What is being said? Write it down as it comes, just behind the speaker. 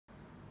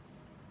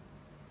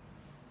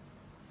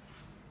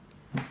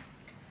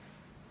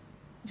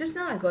Just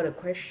now I got a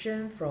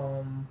question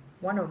from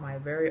one of my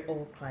very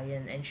old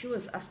client, and she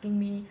was asking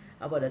me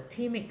about the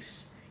tea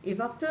mix. If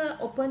after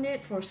open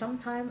it for some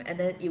time and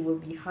then it will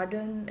be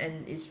hardened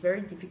and it's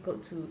very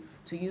difficult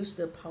to use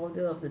the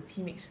powder of the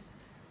tea mix.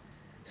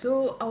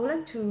 So I would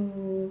like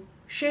to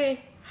share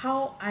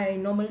how I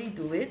normally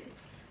do it.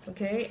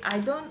 Okay, I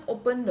don't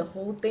open the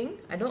whole thing.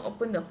 I don't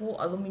open the whole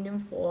aluminum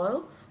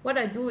foil. What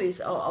I do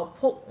is I'll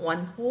poke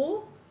one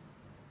hole,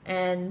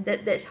 and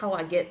that's how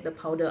I get the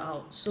powder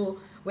out. So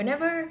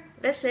whenever,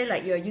 let's say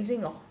like you're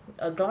using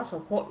a glass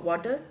of hot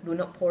water, do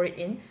not pour it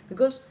in,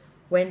 because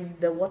when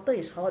the water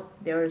is hot,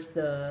 there's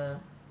the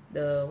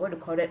what do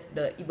you call it,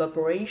 the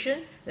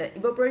evaporation.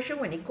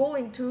 When it go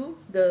into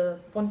the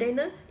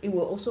container, it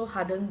will also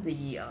harden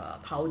the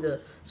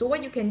powder. So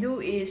what you can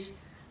do is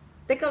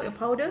take out your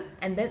powder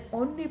and then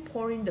only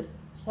pour in the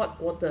hot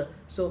water,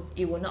 so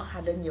it will not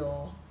harden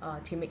your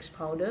tea mix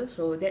powder.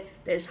 So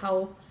that's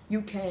how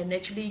you can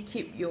actually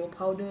keep your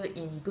powder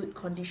in good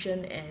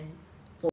condition and